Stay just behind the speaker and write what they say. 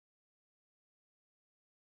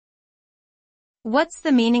What's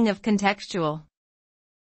the meaning of contextual?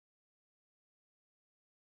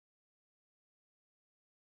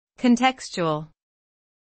 Contextual.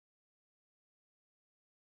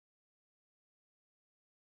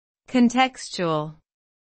 Contextual.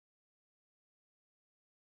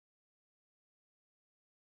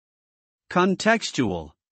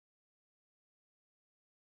 Contextual.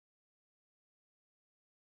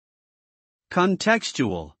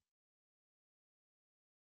 Contextual.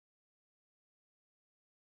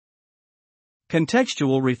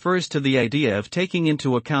 Contextual refers to the idea of taking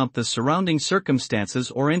into account the surrounding circumstances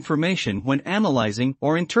or information when analyzing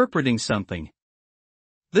or interpreting something.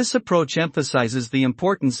 This approach emphasizes the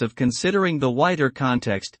importance of considering the wider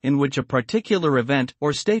context in which a particular event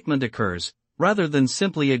or statement occurs, rather than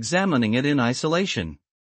simply examining it in isolation.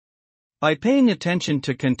 By paying attention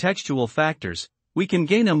to contextual factors, we can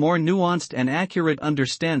gain a more nuanced and accurate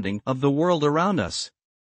understanding of the world around us.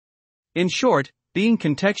 In short, being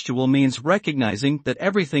contextual means recognizing that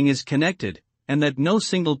everything is connected, and that no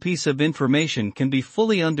single piece of information can be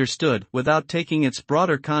fully understood without taking its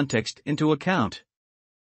broader context into account.